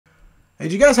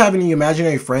Did you guys have any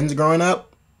imaginary friends growing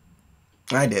up?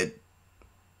 I did.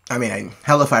 I mean,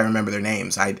 hell if I remember their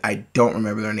names. I don't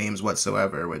remember their names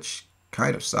whatsoever, which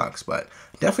kind of sucks, but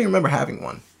I definitely remember having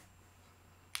one.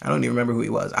 I don't even remember who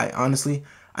he was. I honestly,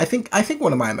 I think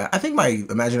my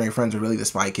imaginary friends were really the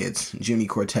Spy Kids, Junie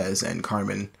Cortez and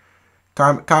Carmen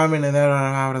and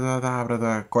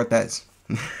Cortez,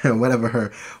 whatever her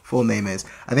full name is.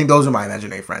 I think those are my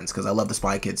imaginary friends because I love the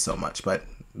Spy Kids so much, but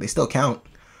they still count.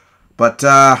 But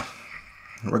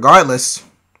regardless,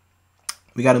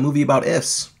 we got a movie about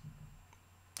ifs.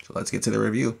 So let's get to the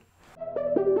review.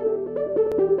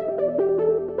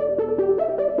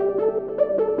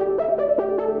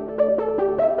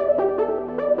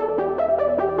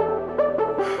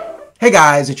 Hey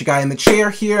guys, it's your guy in the chair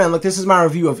here, and look, this is my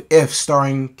review of If,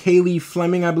 starring Cailey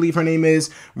Fleming, I believe her name is,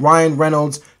 Ryan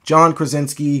Reynolds, John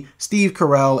Krasinski, Steve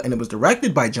Carell, and it was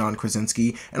directed by John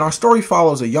Krasinski, and our story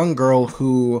follows a young girl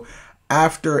who,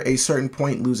 after a certain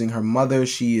point losing her mother,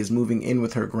 she is moving in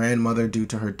with her grandmother due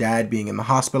to her dad being in the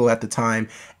hospital at the time,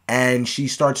 and she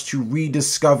starts to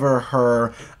rediscover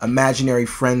her imaginary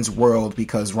friend's world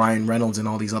because Ryan Reynolds and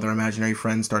all these other imaginary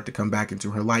friends start to come back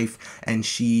into her life, and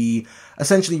she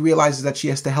essentially realizes that she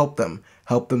has to help them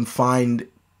find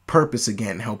purpose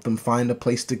again, help them find a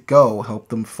place to go, help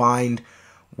them find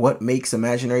what makes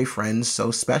imaginary friends so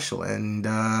special. And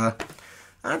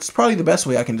that's probably the best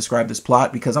way I can describe this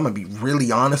plot, because I'm gonna be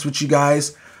really honest with you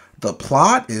guys. The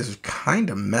plot is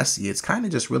kind of messy. It's kind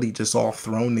of just really just all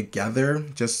thrown together.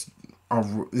 It's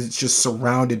just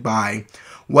surrounded by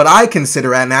what I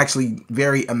consider an actually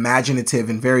very imaginative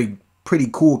and very pretty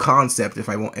cool concept, if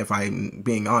I'm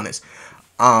being honest.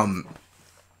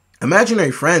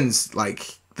 Imaginary friends,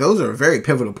 like, those are a very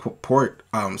pivotal part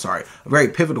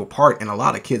in a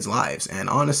lot of kids' lives. And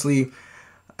honestly,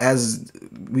 as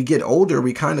we get older,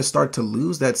 we kind of start to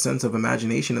lose that sense of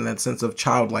imagination and that sense of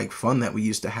childlike fun that we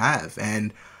used to have.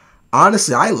 And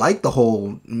honestly, I like the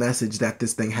whole message that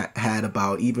this thing had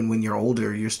about even when you're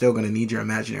older, you're still going to need your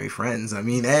imaginary friends. I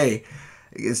mean, hey,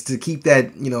 it's to keep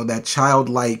that, that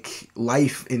childlike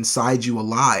life inside you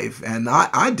alive. And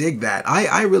I dig that.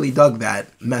 I really dug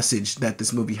that message that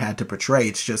this movie had to portray.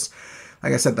 It's just,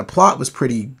 like I said, the plot was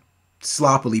pretty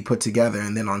sloppily put together.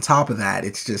 And then on top of that,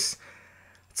 it's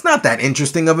not that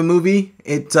interesting of a movie.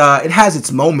 It has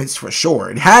its moments for sure.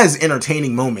 It has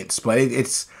entertaining moments, but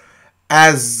it's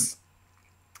as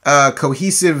a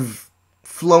cohesive,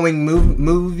 flowing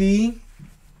movie,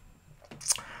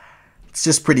 it's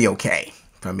just pretty okay,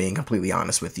 if I'm being completely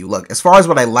honest with you. Look, as far as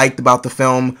what I liked about the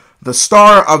film, the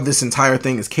star of this entire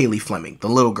thing is Cailey Fleming, the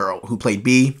little girl who played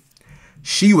Bee.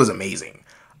 She was amazing.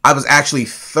 I was actually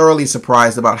thoroughly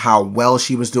surprised about how well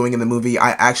she was doing in the movie.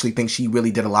 I actually think she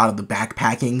really did a lot of the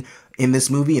backpacking in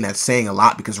this movie, and that's saying a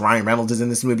lot because Ryan Reynolds is in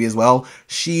this movie as well.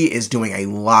 She is doing a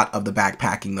lot of the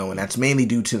backpacking though, and that's mainly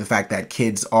due to the fact that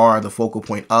kids are the focal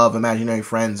point of imaginary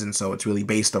friends, and so it's really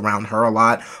based around her a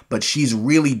lot. But she's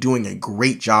really doing a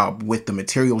great job with the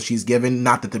material she's given.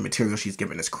 Not that the material she's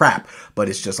given is crap, but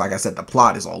it's just, like I said, the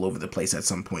plot is all over the place at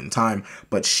some point in time.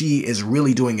 But she is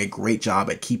really doing a great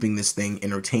job at keeping this thing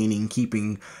entertaining,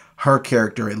 keeping her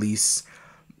character at least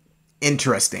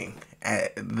interesting.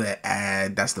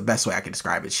 That's the best way I can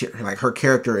describe it. Her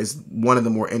character is one of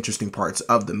the more interesting parts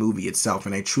of the movie itself,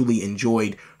 and I truly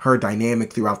enjoyed her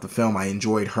dynamic throughout the film. I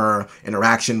enjoyed her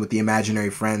interaction with the imaginary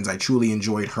friends. I truly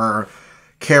enjoyed her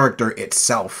character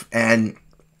itself. And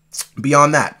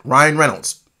beyond that, Ryan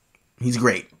Reynolds, he's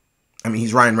great. I mean,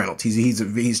 he's Ryan Reynolds.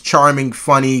 He's charming,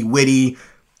 funny, witty.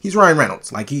 He's Ryan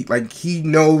Reynolds. He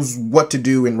knows what to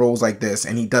do in roles like this,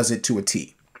 and he does it to a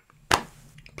T.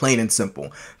 Plain and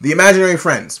simple. The imaginary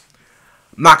friends.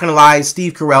 I'm not gonna lie,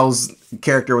 Steve Carell's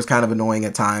character was kind of annoying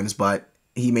at times, but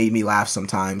he made me laugh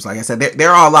sometimes. Like I said,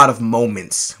 there are a lot of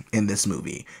moments in this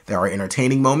movie. There are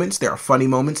entertaining moments, there are funny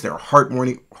moments, there are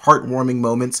heartwarming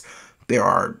moments, there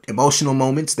are emotional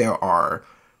moments, there are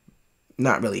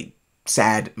not really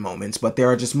sad moments, but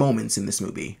there are just moments in this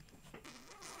movie.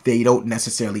 They don't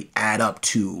necessarily add up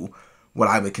to what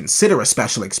I would consider a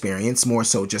special experience, more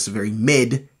so just a very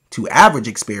mid to average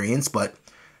experience, but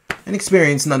an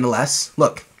experience nonetheless.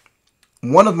 Look,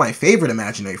 one of my favorite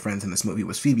imaginary friends in this movie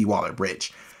was Phoebe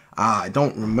Waller-Bridge. I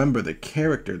don't remember the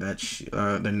character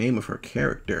the name of her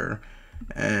character,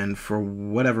 and for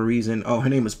whatever reason, her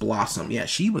name was Blossom. Yeah,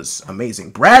 she was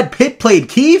amazing. Brad Pitt played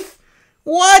Keith?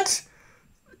 What?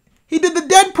 He did the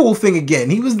Deadpool thing again.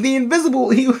 He was the invisible.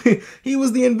 He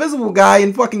was the invisible guy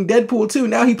in fucking Deadpool 2.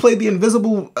 Now he played the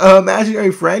invisible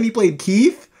imaginary friend. He played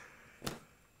Keith.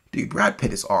 Dude, Brad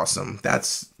Pitt is awesome.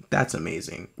 That's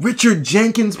amazing. Richard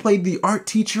Jenkins played the art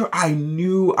teacher. I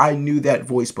knew that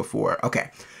voice before.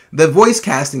 Okay, The voice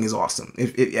casting is awesome.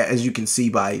 As you can see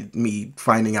by me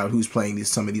finding out who's playing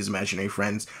some of these imaginary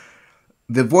friends,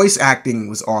 the voice acting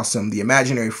was awesome. The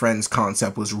imaginary friends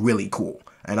concept was really cool,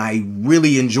 and I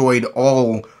really enjoyed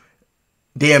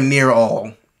damn near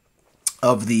all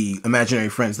of the imaginary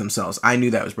friends themselves. I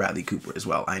knew that was Bradley Cooper as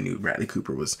well. I knew Bradley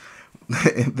Cooper was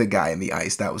the guy in the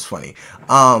ice. That was funny.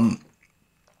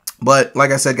 But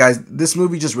like I said, guys, this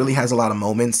movie just really has a lot of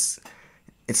moments.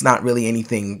 It's not really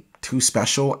anything too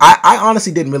special. I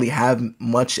honestly didn't really have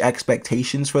much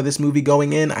expectations for this movie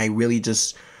going in. I really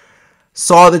just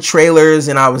saw the trailers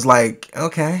and I was like,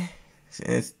 okay,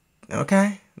 it's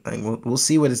okay. Like, we'll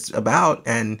see what it's about.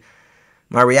 And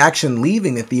my reaction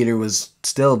leaving the theater was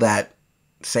still that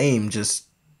same, just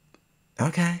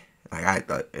okay. Like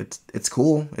it's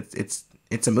cool.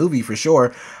 It's a movie for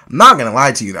sure. I'm not gonna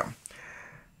lie to you though.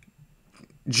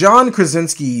 John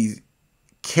Krasinski's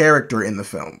character in the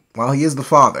film, while he is the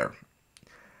father,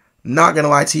 not gonna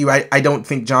lie to you, I don't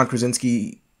think John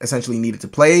Krasinski essentially needed to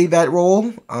play that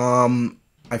role.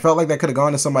 I felt like that could have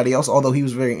gone to somebody else, although he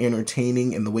was very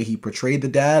entertaining in the way he portrayed the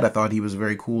dad. I thought he was a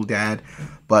very cool dad,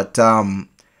 but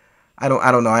I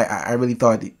don't know. I really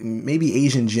thought maybe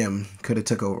Asian Jim could have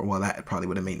took over. Well, that probably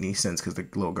would have made any sense because the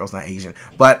little girl's not Asian,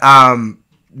 but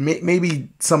maybe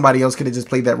somebody else could have just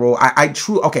played that role.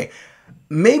 Okay.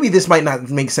 Maybe this might not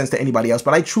make sense to anybody else,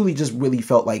 but I truly just really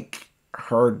felt like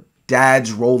her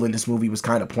dad's role in this movie was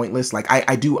kind of pointless. Like,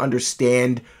 I do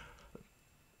understand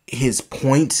his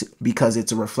point because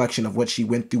it's a reflection of what she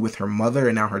went through with her mother,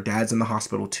 and now her dad's in the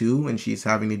hospital too, and she's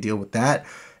having to deal with that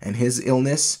and his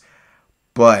illness.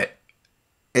 But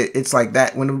it's like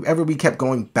that, whenever we kept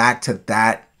going back to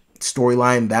that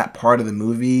storyline, that part of the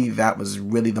movie, that was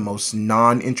really the most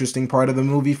non-interesting part of the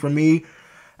movie for me.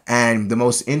 And the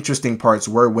most interesting parts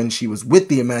were when she was with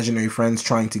the imaginary friends,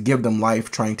 trying to give them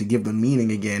life, trying to give them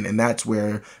meaning again. And that's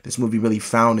where this movie really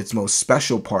found its most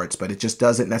special parts, but it just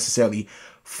doesn't necessarily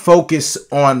focus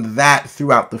on that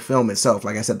throughout the film itself.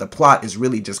 Like I said, the plot is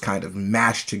really just kind of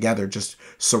mashed together, just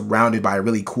surrounded by a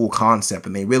really cool concept.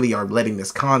 And they really are letting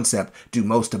this concept do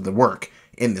most of the work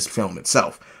in this film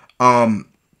itself.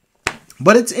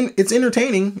 But it's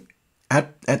entertaining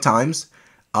at times.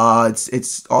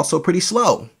 It's also pretty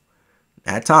slow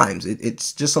at times.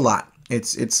 It's just a lot.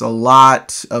 It's a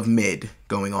lot of mid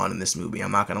going on in this movie.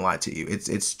 I'm not gonna lie to you.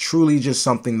 It's truly just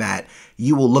something that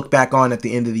you will look back on at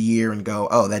the end of the year and go,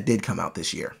 oh, that did come out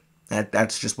this year.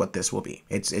 That's just what this will be.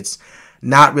 It's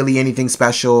not really anything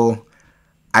special.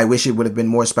 I wish it would have been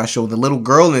more special. The little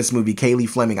girl in this movie, Kaylee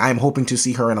Fleming, I am hoping to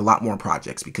see her in a lot more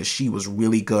projects because she was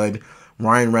really good.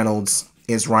 Ryan Reynolds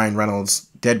is Ryan Reynolds.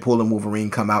 Deadpool and Wolverine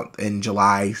come out in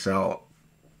July, so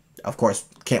of course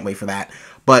can't wait for that.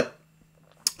 But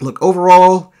look,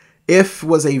 overall, If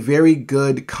was a very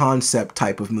good concept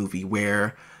type of movie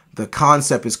where the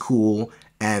concept is cool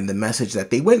and the message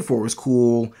that they went for was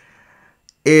cool.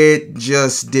 It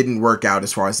just didn't work out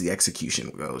as far as the execution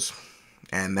goes.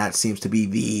 And that seems to be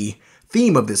the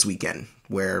theme of this weekend,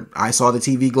 where I saw the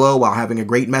TV glow while having a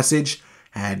great message,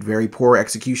 had very poor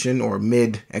execution, or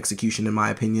mid execution in my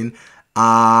opinion.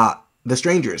 The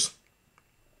Strangers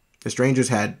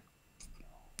had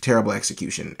terrible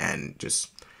execution and just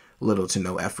little to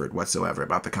no effort whatsoever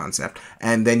about the concept.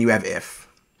 And then you have If,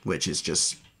 which is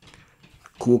just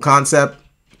cool concept,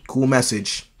 cool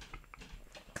message.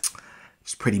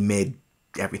 It's pretty mid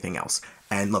everything else.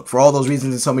 And look, for all those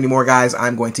reasons and so many more, guys,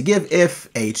 I'm going to give If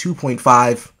a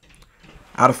 2.5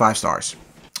 out of 5 stars.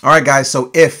 All right, guys,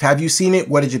 so If, have you seen it?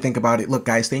 What did you think about it? Look,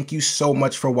 guys, thank you so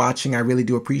much for watching. I really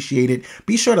do appreciate it.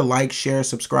 Be sure to like, share,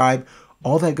 subscribe,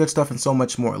 all that good stuff and so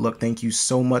much more. Look, thank you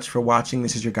so much for watching.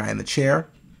 This is your guy in the chair.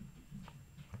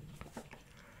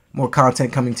 More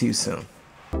content coming to you soon.